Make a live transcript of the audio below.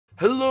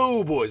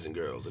Hello boys and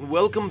girls, and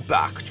welcome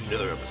back to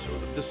another episode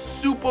of the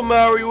Super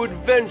Mario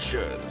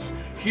Adventures,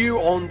 here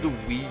on the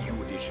Wii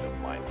U edition of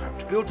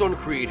Minecraft, built on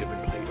creative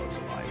and played on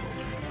survival.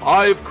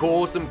 I, of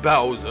course, am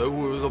Bowser,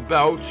 who is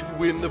about to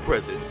win the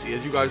presidency,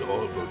 as you guys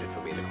all voted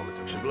for me in the comment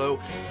section below.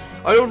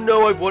 I don't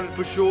know I've won it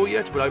for sure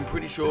yet, but I'm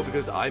pretty sure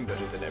because I'm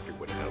better than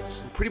everyone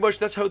else, and pretty much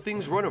that's how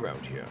things run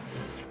around here.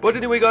 But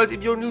anyway guys,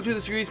 if you're new to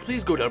the series,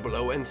 please go down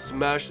below and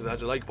smash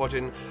that like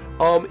button.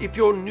 If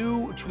you're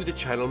new to the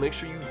channel, make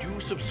sure you do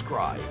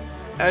subscribe.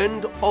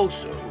 And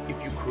also,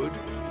 if you could,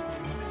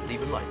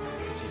 leave a like.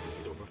 Let's see if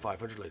we get over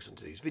 500 likes on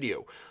today's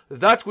video.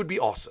 That would be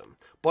awesome.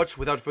 But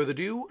without further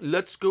ado,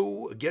 let's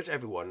go get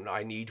everyone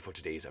I need for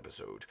today's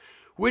episode.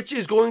 Which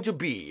is going to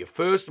be,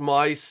 first,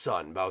 my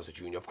son, Bowser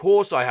Jr. Of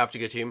course, I have to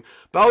get him.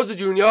 Bowser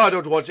Jr., I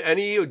don't want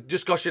any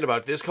discussion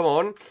about this, come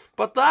on.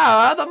 But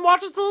Dad, I'm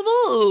watching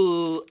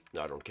TV.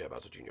 I don't care,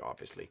 Bowser Jr.,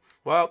 obviously.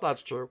 Well,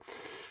 that's true.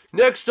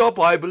 Next up,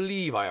 I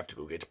believe I have to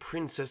go get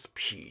Princess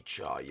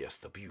Peach. Ah, yes,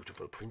 the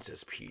beautiful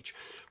Princess Peach.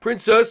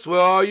 Princess, where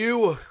are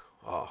you?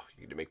 Ah,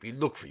 you're gonna make me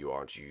look for you,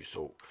 aren't you?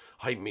 So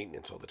high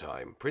maintenance all the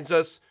time.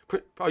 Princess?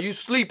 Are you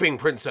sleeping,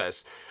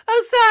 Princess?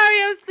 Oh,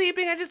 sorry, I was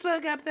sleeping. I just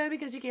woke up, though,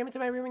 because you came into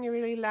my room and you're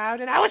really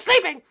loud, and I was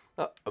sleeping!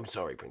 I'm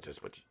sorry, Princess,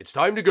 but it's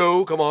time to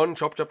go. Come on,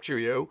 chop chop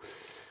cheerio.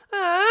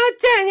 Ah,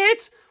 dang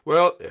it!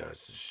 Well, yeah,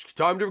 it's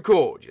time to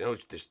record. You know,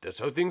 that's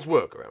how things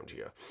work around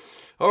here.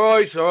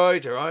 Alright.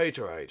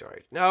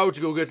 Now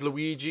to go get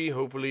Luigi,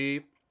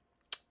 hopefully.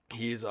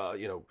 He's,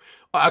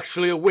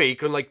 actually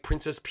awake, unlike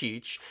Princess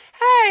Peach.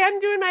 Hey, I'm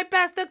doing my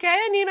best, okay?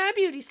 I need my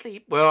beauty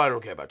sleep. Well, I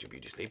don't care about your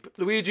beauty sleep.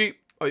 Luigi,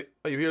 are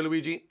you here,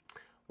 Luigi?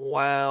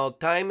 Well,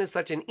 time is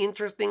such an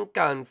interesting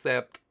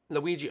concept.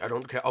 Luigi, I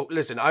don't care. Oh,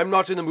 listen, I'm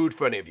not in the mood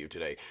for any of you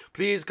today.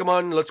 Please, come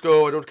on, let's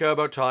go. I don't care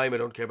about time. I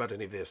don't care about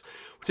any of this.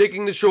 We're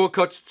taking the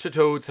shortcut to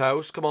Toad's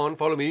house. Come on,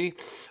 follow me.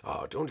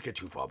 Don't get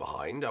too far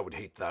behind. I would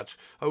hate that.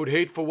 I would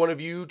hate for one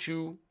of you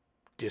to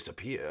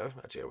disappear.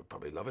 Actually, I would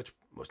probably love it.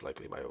 Most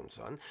likely my own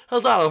son.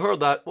 How's that? I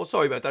heard that. Well,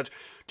 sorry about that.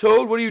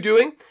 Toad, what are you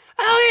doing?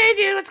 Oh,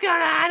 hey, dude, what's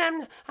going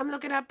on? I'm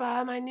looking up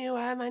my new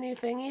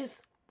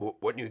thingies.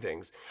 What new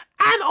things?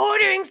 I'm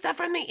ordering stuff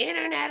from the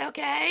internet,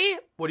 okay?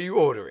 What are you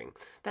ordering?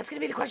 That's gonna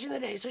be the question of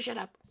the day, so shut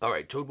up.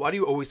 Alright, Toad, why do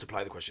you always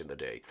supply the question of the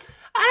day?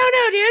 I don't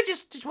know, dude.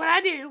 Just what I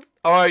do.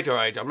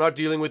 Alright. I'm not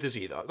dealing with this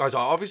either. Guys,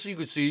 obviously you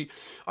could see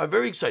I'm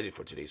very excited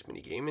for today's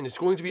minigame, and it's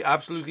going to be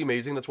absolutely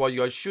amazing. That's why you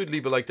guys should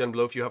leave a like down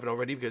below if you haven't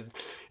already, because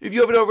if you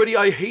haven't already,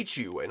 I hate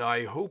you, and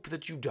I hope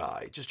that you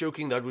die. Just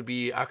joking, that would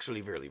be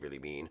actually really, really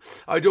mean.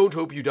 I don't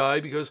hope you die,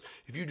 because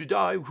if you do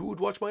die, who would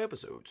watch my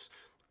episodes?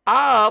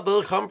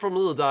 They'll come from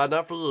me, Dad,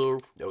 not for you.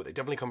 No, they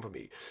definitely come from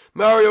me.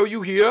 Mario,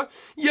 you here?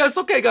 Yes,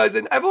 okay, guys,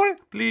 and everyone,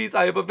 please,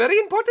 I have a very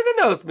important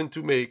announcement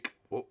to make.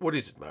 What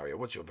is it, Mario?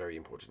 What's your very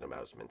important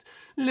announcement?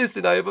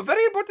 Listen, I have a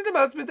very important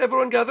announcement.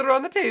 Everyone gather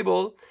around the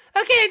table.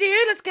 Okay,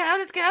 dude, let's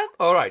go.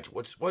 All right,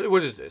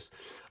 what is this?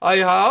 I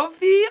have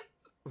the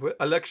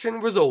election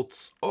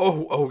results.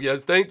 Oh,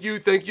 yes, thank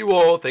you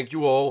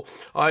all.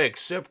 I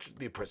accept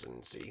the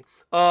presidency.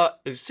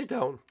 Sit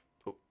down.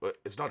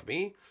 It's not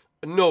me.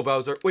 No,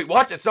 Bowser. Wait,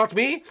 what? It's not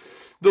me?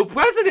 The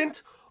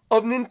president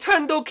of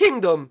Nintendo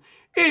Kingdom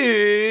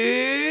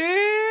is,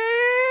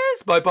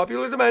 by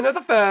popular demand of the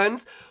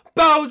fans,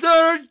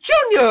 Bowser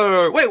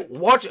Jr. Wait,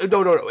 what?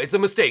 No. It's a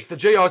mistake. The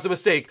JR is a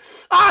mistake.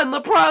 I'm the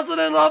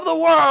president of the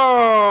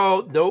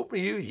world. Nope,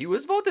 he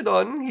was voted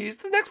on. He's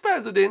the next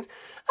president.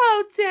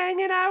 Oh,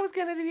 dang it. I was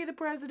gonna be the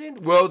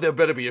president. Well, there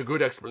better be a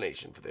good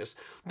explanation for this.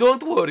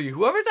 Don't worry.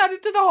 Whoever's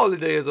added to the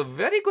holiday has a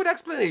very good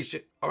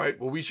explanation. All right,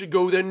 well, we should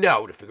go there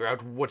now to figure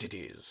out what it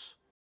is.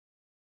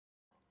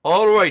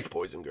 Alright,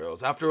 boys and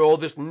girls, after all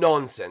this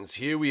nonsense,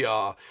 here we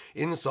are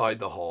inside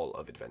the Hall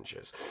of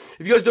Adventures.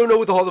 If you guys don't know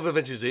what the Hall of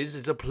Adventures is,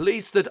 it's a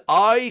place that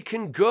I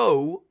can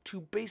go to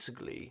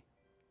basically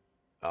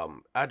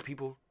add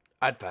people,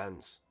 add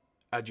fans,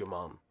 add your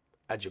mom,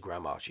 add your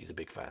grandma. She's a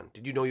big fan.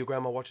 Did you know your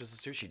grandma watches the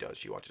series? She does.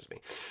 She watches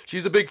me.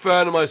 She's a big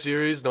fan of my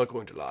series, not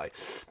going to lie.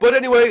 But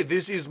anyway,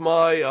 this is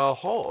my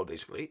hall,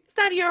 basically. It's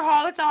not your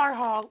hall, it's our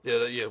hall.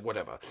 Yeah,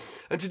 whatever.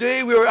 And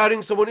today we are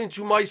adding someone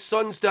into my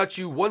son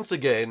statue once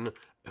again,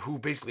 who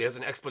basically has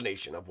an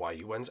explanation of why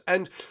he wins.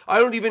 And I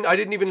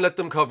didn't even let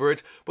them cover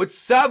it, but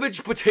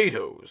Savage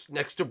Potatoes,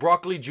 next to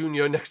Broccoli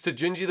Jr., next to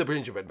Gingy the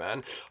Gingerbread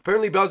Man.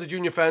 Apparently Bowser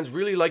Jr. fans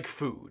really like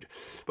food.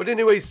 But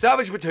anyway,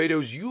 Savage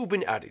Potatoes, you've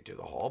been added to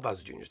the hall,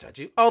 Bowser Jr.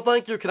 statue. Oh,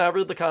 thank you. Can I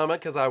read the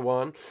comment, because I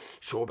won?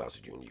 Sure,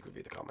 Bowser Jr., you could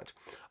read the comment.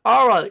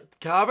 Alright,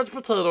 Savage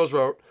Potatoes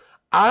wrote,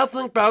 I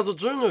think Bowser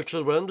Jr.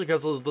 should win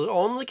because he's the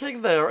only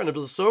king there, and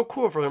it'd be so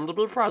cool for him to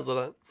be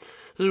president.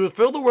 He would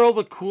fill the world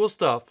with cool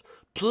stuff.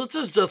 Peach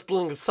is just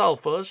being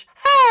selfish.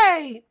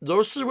 Hey!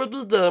 Yoshi would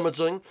be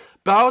damaging.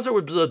 Bowser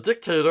would be a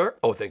dictator.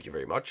 Oh, thank you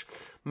very much.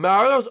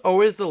 Mario's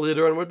always the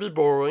leader and would be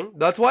boring.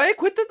 That's why I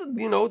quit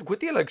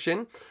the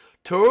election.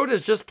 Toad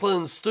is just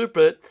plain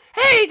stupid.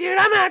 Hey, dude,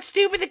 I'm not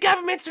stupid. The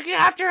government's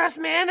after us,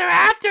 man. They're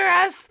after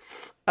us.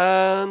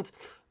 And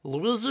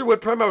Luigi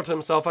would promote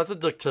himself as a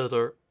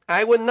dictator.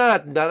 I would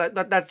not.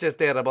 That's just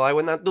terrible. I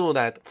would not do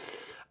that.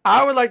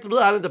 I would like to be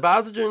added to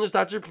Bowser Jr.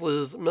 statue,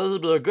 please. May he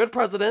be a good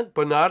president,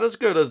 but not as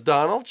good as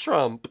Donald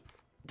Trump.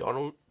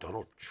 Donald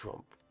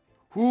Trump.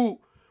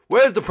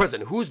 Where's the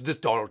president? Who's this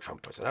Donald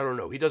Trump person? I don't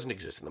know. He doesn't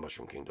exist in the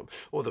Mushroom Kingdom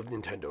or the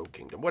Nintendo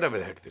Kingdom, whatever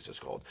the heck this is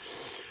called.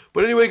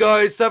 But anyway,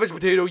 guys, Savage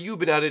Potato, you've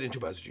been added into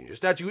Bowser Jr.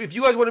 statue. If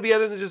you guys want to be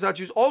added into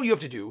statues, all you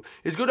have to do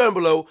is go down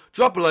below,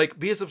 drop a like,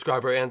 be a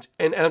subscriber, and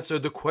answer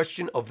the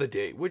question of the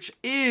day, which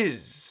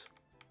is,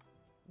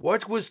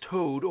 what was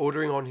Toad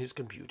ordering on his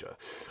computer?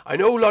 I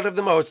know a lot of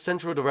them are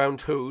centered around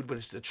Toad, but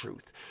it's the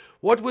truth.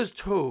 What was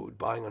Toad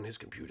buying on his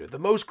computer? The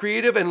most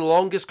creative and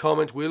longest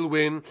comment will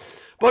win.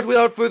 But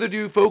without further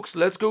ado, folks,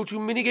 let's go to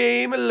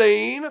Minigame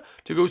Lane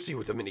to go see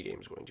what the minigame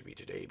is going to be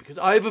today. Because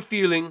I have a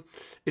feeling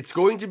it's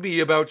going to be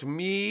about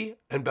me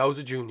and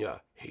Bowser Jr.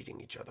 hating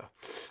each other.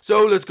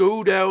 So let's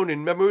go down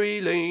in memory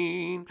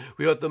lane.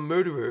 We got the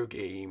murderer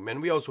game,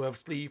 and we also have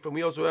Spleef, and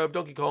we also have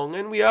Donkey Kong,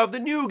 and we have the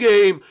new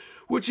game,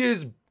 which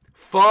is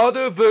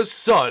Father vs.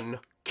 Son,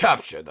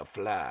 Capture the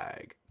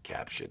Flag.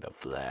 Capture the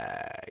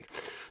flag.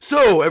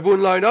 So,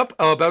 everyone line up.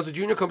 Bowser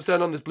Jr., come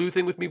stand on this blue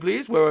thing with me,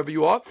 please, wherever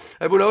you are.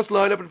 Everyone else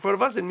line up in front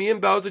of us, and me and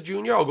Bowser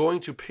Jr. are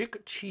going to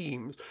pick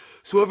teams.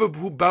 So,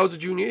 who Bowser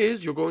Jr.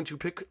 is, you're going to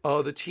pick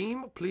the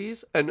team,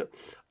 please. And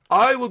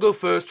I will go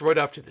first right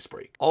after this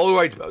break. All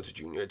right, Bowser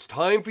Jr., it's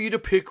time for you to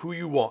pick who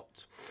you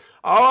want.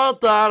 All right,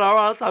 Dad, all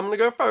right, I'm going to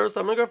go first,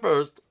 All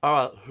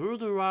right, who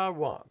do I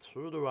want?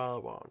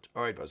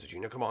 All right, Bowser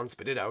Jr., come on,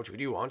 spit it out. Who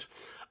do you want?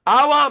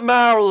 I want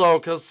Mario,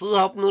 because he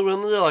helped me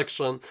win the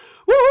election.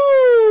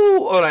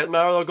 Woohoo! All right,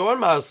 Mario, go on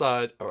my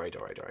side. All right.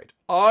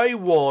 I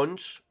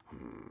want...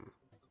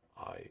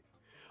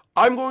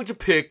 I'm going to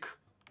pick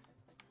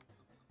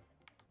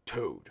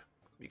Toad,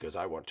 because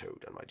I want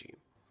Toad on my team.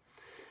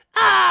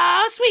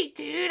 Oh, sweet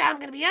dude. I'm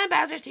going to be on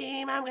Bowser's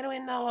team. I'm going to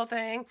win the whole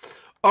thing.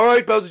 All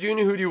right, Bowser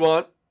Jr., who do you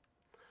want?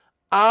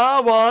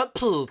 I want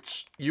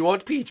Peach. You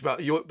want Peach,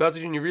 Bowser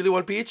Jr., you really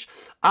want Peach?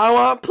 I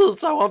want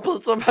Peach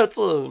on my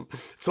team.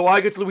 So I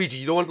get Luigi.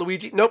 You don't want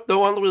Luigi? Nope,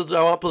 don't want Luigi.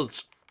 I want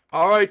Peach.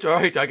 All right.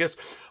 I guess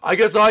I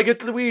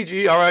get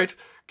Luigi. All right.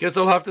 Guess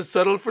I'll have to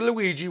settle for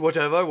Luigi.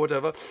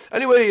 Whatever.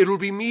 Anyway, it will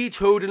be me,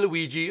 Toad, and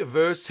Luigi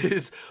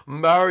versus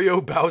Mario,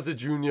 Bowser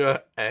Jr.,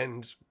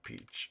 and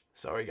Peach.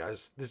 Sorry,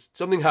 guys.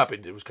 Something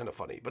happened. It was kind of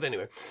funny. But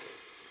anyway.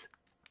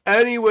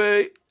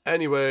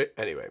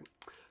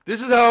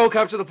 This is how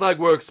Capture the Flag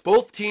works.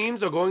 Both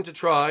teams are going to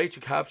try to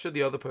capture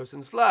the other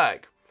person's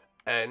flag.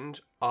 And,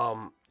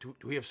 do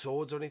we have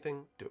swords or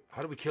anything?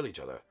 How do we kill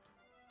each other?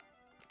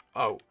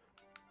 Oh.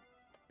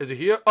 Is it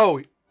here? Oh,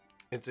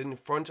 it's in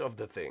front of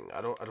the thing.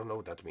 I don't know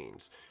what that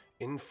means.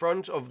 In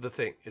front of the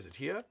thing. Is it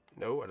here?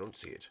 No, I don't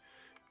see it.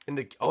 The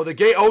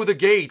gate. Oh, the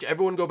gate.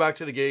 Everyone go back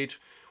to the gate.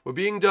 We're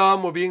being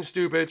dumb. We're being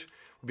stupid.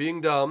 We're being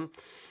dumb.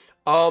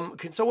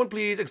 Can someone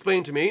please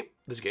explain to me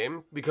this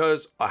game?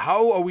 Because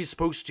how are we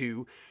supposed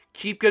to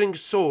keep getting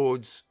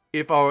swords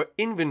if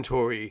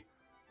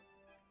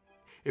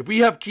we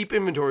have keep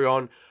inventory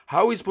on?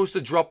 How are we supposed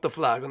to drop the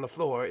flag on the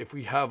floor if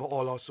we have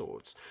all our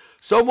swords?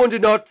 Someone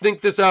did not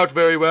think this out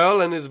very well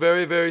and is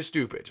very, very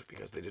stupid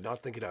because they did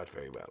not think it out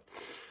very well.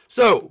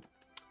 So,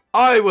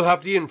 I will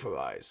have to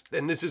improvise,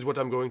 and this is what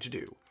I'm going to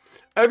do.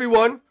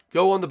 Everyone,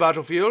 go on the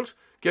battlefield,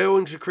 go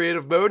into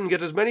creative mode and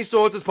get as many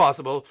swords as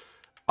possible.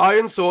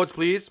 Iron swords,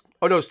 please.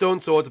 Oh, no, stone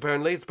swords,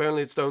 apparently.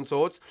 Apparently it's stone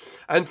swords.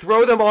 And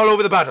throw them all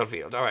over the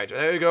battlefield. All right,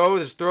 there you go.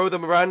 Just throw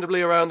them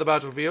randomly around the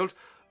battlefield.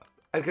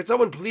 And can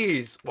someone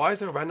please... Why is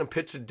there a random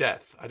pit to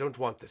death? I don't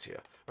want this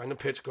here. Random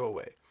pits, go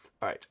away.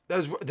 All right,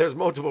 there's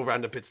multiple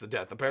random pits to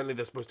death. Apparently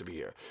they're supposed to be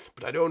here.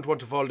 But I don't want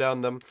to fall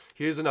down them.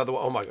 Here's another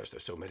one. Oh, my gosh,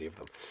 there's so many of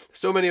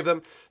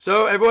them.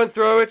 So, everyone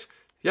throw it.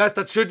 Yes,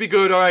 that should be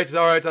good. All right,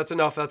 that's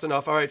enough.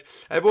 All right,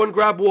 everyone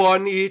grab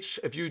one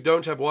each. If you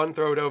don't have one,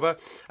 throw it over.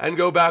 And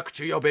go back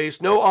to your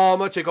base. No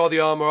armor. Take all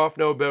the armor off.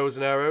 No bows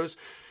and arrows.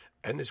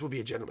 And this will be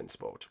a gentleman's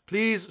sport.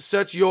 Please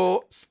set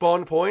your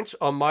spawn point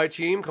on my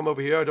team. Come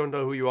over here. I don't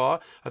know who you are.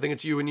 I think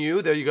it's you and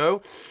you. There you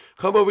go.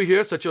 Come over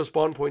here. Set your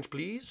spawn point,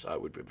 please. I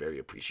would very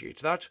appreciate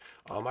that.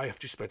 I have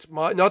to spend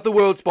not the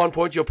world spawn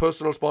point, your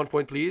personal spawn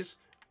point, please.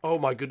 Oh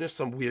my goodness,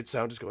 some weird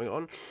sound is going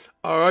on.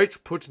 All right,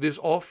 put this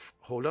off.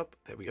 Hold up.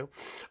 There we go.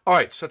 All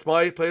right, set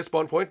my player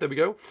spawn point. There we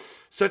go.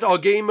 Set our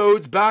game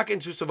modes back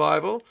into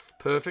survival.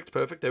 Perfect.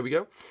 There we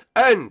go.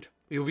 And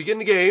we will begin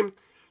the game.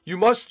 You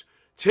must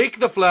take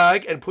the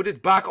flag and put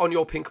it back on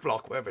your pink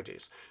block, wherever it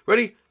is.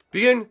 Ready?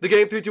 Begin the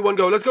game. 3, 2, 1,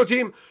 go. Let's go,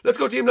 team. Let's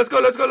go.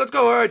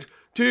 All right.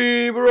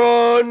 Team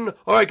run!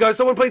 Alright, guys,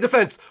 someone play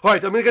defense.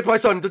 Alright, I'm gonna get my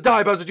son to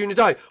die. Bowser Jr.,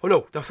 die. Oh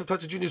no,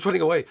 Bowser Jr. is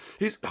running away.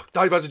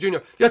 Die, Bowser Jr.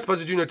 Yes,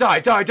 Bowser Jr.,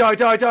 die.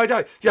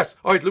 Yes,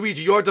 alright,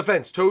 Luigi, your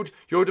defense. Toad,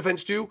 your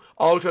defense too.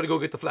 I'll try to go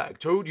get the flag.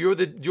 Toad, you're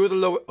the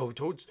lower. Oh,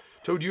 Toad,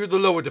 you're the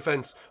lower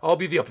defense. I'll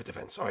be the upper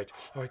defense. Alright,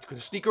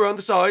 gonna sneak around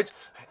the sides.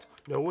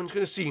 No one's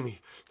going to see me.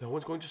 No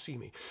one's going to see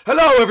me.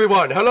 Hello,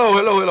 everyone. Hello,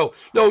 hello, hello.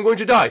 No, I'm going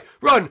to die.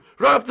 Run.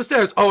 Run up the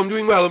stairs. Oh, I'm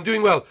doing well. I'm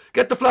doing well.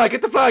 Get the flag.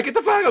 Get the flag. Get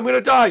the flag. I'm going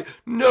to die.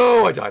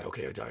 No, I died.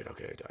 Okay, I died.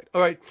 Okay, I died.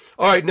 All right.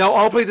 All right, now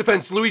I'll play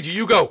defense. Luigi,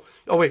 you go.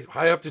 Oh, wait.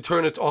 I have to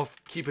turn it off.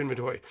 Keep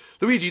inventory.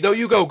 Luigi, no,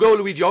 you go. Go,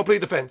 Luigi. I'll play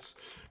defense.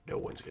 No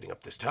one's getting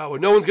up this tower.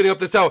 No one's getting up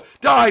this tower.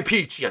 Die,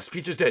 Peach. Yes,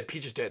 Peach is dead.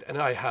 Peach is dead. And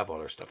I have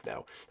all her stuff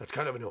now. That's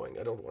kind of annoying.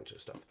 I don't want your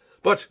stuff.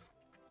 But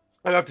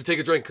I have to take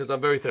a drink because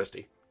I'm very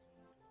thirsty.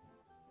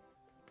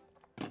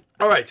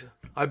 All right.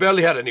 I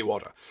barely had any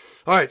water.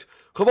 All right.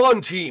 Come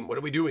on, team. What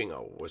are we doing?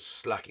 Oh, we're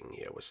slacking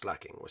here. We're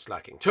slacking. We're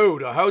slacking.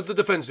 Toad, how's the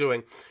defense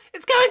doing?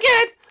 It's going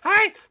good. All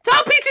right.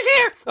 Toad, Peach is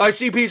here. I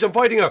see Peach. I'm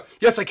fighting her.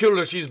 Yes, I killed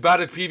her. She's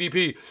bad at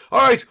PvP. All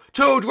right.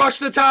 Toad, rush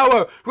the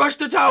tower. Rush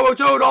the tower,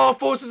 Toad. All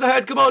forces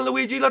ahead. Come on,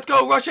 Luigi. Let's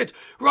go. Rush it.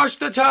 Rush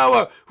the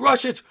tower.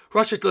 Rush it.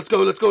 Rush it. Let's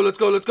go. Let's go. Let's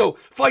go. Let's go.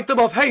 Fight them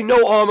off. Hey,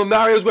 no armor.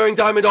 Mario's wearing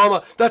diamond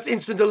armor. That's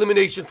instant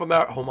elimination for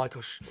Mario. Oh, my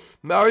gosh.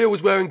 Mario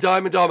was wearing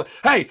diamond armor.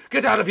 Hey,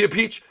 get out of here,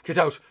 Peach. Get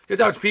out.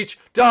 Get out, Peach.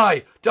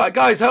 Die. Die.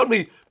 Guys, help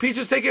me. Peach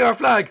is taking our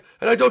flag,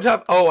 and I don't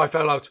have... Oh, I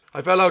fell out.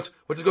 I fell out.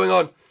 What is going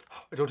on?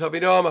 I don't have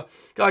any armor.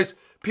 Guys,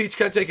 Peach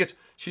can't take it.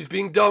 She's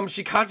being dumb.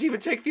 She can't even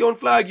take the own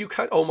flag. You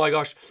can't... Oh, my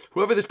gosh.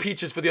 Whoever this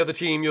Peach is for the other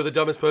team, you're the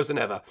dumbest person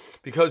ever.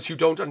 Because you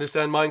don't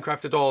understand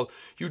Minecraft at all.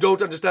 You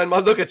don't understand...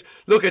 Look it.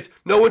 Look it.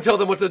 No one tell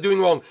them what they're doing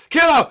wrong.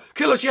 Kill her.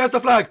 Kill her. She has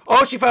the flag.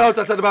 Oh, she fell out.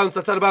 That's out of bounds.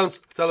 That's out of bounds.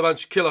 That's out of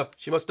bounds. Kill her.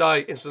 She must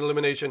die. Instant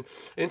elimination.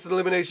 Instant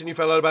elimination. You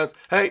fell out of bounds.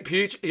 Hey,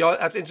 Peach. Yeah,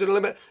 that's instant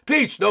elimination.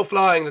 Peach, no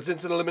flying. That's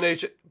instant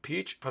elimination.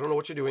 Peach, I don't know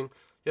what you're doing.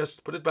 Yes,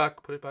 put it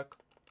back. Put it back.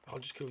 I'll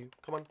just kill you.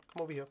 Come on.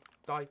 Come over here.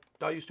 Die.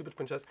 Die, you stupid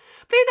princess.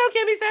 Please don't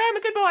kill me, sir. I'm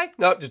a good boy.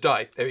 No, just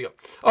die. There you go.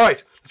 All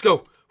right, let's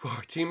go. All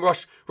right, team,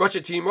 rush. Rush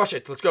it, team. Rush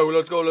it. Let's go.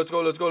 Let's go. Let's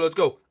go. Let's go. Let's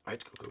go. All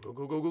right, go, go,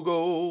 go, go, go,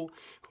 go.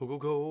 Go, go,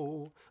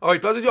 go. All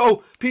right, Bowser.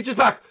 Oh, Peach is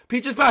back.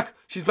 Peach is back.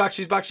 She's back.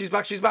 She's back. She's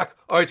back. She's back.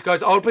 All right,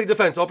 guys, I'll play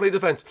defense. I'll play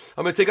defense.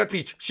 I'm going to take out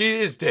Peach. She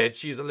is dead.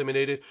 She's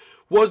eliminated.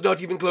 Was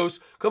not even close.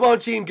 Come on,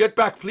 team. Get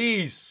back,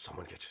 please.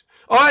 Someone get it.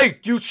 All right,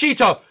 you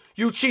cheater.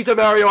 You cheater,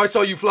 Mario. I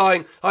saw you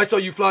flying. I saw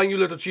you flying, you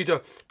little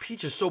cheater.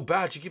 Peach is so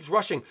bad. She keeps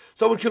rushing.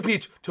 Someone kill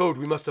Peach. Toad,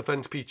 we must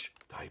defend Peach.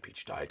 Die,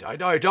 Peach. Die, die,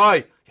 die,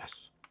 die.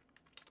 Yes.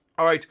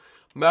 All right.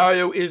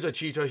 Mario is a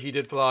cheater. He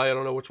did fly. I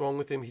don't know what's wrong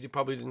with him. He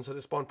probably didn't set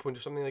a spawn point or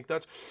something like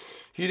that.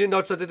 He did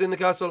not set it in the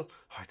castle.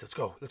 All right, let's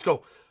go. Let's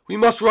go. We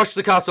must rush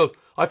the castle.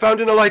 I found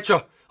an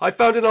elytra. I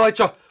found an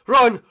elytra.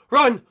 Run.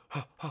 Run.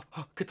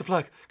 Get the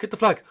flag. Get the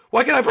flag.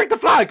 Why can't I break the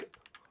flag?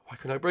 Why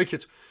can't I break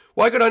it?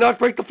 Why could I not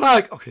break the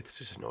flag? Okay,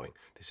 this is annoying.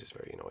 This is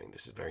very annoying.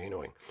 This is very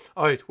annoying.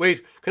 All right,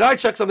 wait. Can I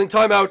check something?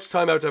 Time out.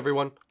 Time out,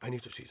 everyone. I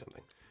need to see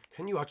something.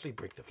 Can you actually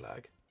break the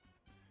flag?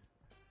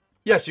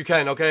 Yes, you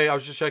can. Okay, I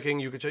was just checking.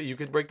 You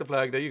could break the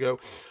flag. There you go.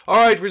 All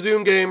right,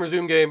 resume game.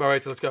 Resume game. All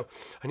right, so let's go.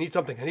 I need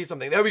something. I need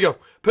something. There we go.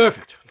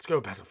 Perfect. Let's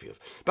go battlefield.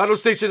 Battle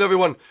station,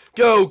 everyone.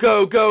 Go,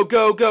 go, go,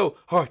 go, go.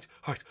 All right,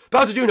 all right.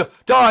 Bowser Jr.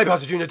 Die,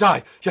 Bowser Jr.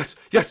 Die. Yes,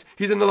 yes.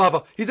 He's in the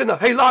lava. He's in the...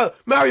 Hey,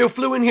 Mario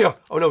flew in here.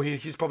 Oh, no,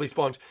 he's probably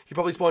spawned. He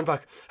probably spawned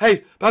back.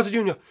 Hey, Bowser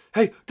Jr.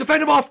 Hey,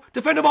 defend him off.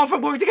 Defend him off. I'm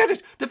going to get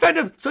it. Defend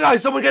him. So,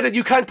 guys, someone get it.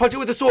 You can't punch it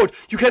with a sword.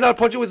 You cannot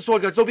punch it with a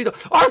sword, guys. Don't be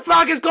the... Our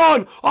flag is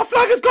gone. Our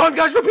flag is gone,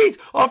 guys. Repeat.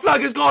 Our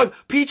flag is gone.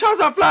 Peach has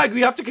our flag.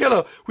 We have to kill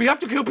her. We have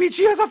to kill Peach.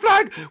 She has our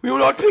flag. We were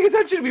not paying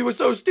attention. We were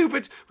so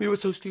stupid. We were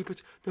so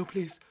stupid. No,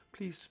 please.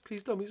 Please.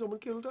 Please tell me someone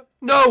killed her.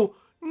 No.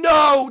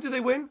 No. Did they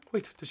win?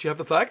 Wait. Does she have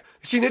the flag?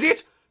 Is she an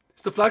idiot?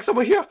 Is the flag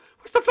somewhere here?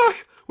 Where's the flag?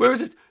 Where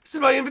is it? It's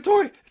in my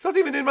inventory. It's not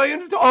even in my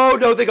inventory. Oh,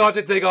 no. They got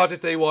it. They got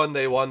it. They won.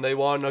 They won. They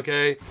won.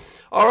 Okay.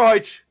 All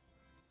right.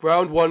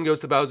 Round 1 goes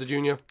to Bowser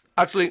Jr.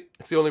 Actually,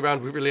 it's the only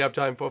round we really have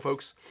time for,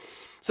 folks.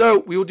 So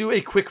we will do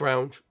a quick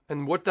round.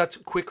 And what that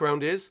quick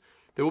round is,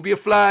 there will be a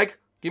flag.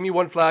 Give me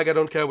one flag. I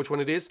don't care which one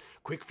it is.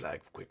 Quick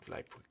flag, quick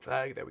flag, quick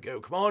flag. There we go.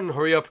 Come on,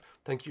 hurry up.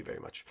 Thank you very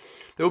much.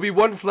 There will be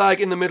one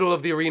flag in the middle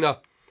of the arena.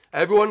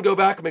 Everyone go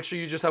back. Make sure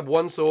you just have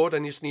one sword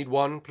and you just need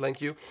one.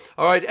 Thank you.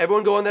 All right,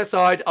 everyone go on their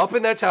side, up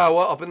in their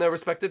tower, up in their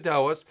respective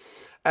towers.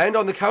 And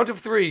on the count of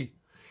 3,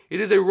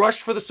 it is a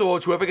rush for the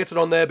swords. Whoever gets it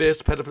on their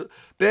base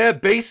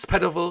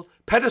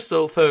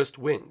pedestal first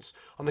wins.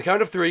 On the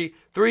count of 3,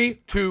 3,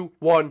 2,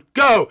 1,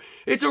 go!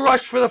 It's a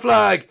rush for the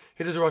flag.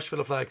 It is a rush for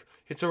the flag.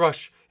 It's a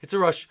rush. It's a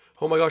rush.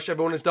 Oh my gosh,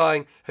 everyone is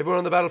dying. Everyone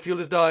on the battlefield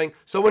is dying.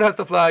 Someone has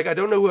the flag. I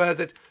don't know who has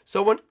it.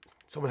 Someone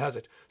has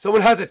it.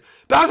 Someone has it.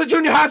 Bowser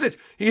Jr. has it.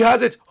 He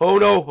has it. Oh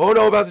no,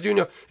 Bowser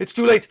Jr. It's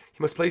too late.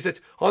 He must place it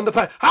on the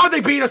pad. How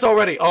they beat us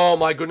already? Oh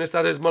my goodness,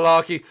 that is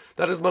malarkey.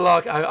 That is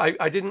malarkey.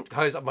 I didn't,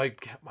 guys, my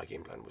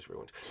game plan was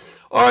ruined.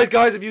 All right,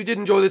 guys, if you did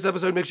enjoy this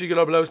episode, make sure you go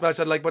down below, smash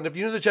that like button. If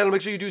you're new to the channel,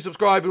 make sure you do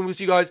subscribe, and we'll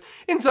see you guys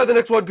inside the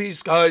next one.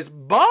 Peace, guys.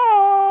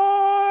 Bye.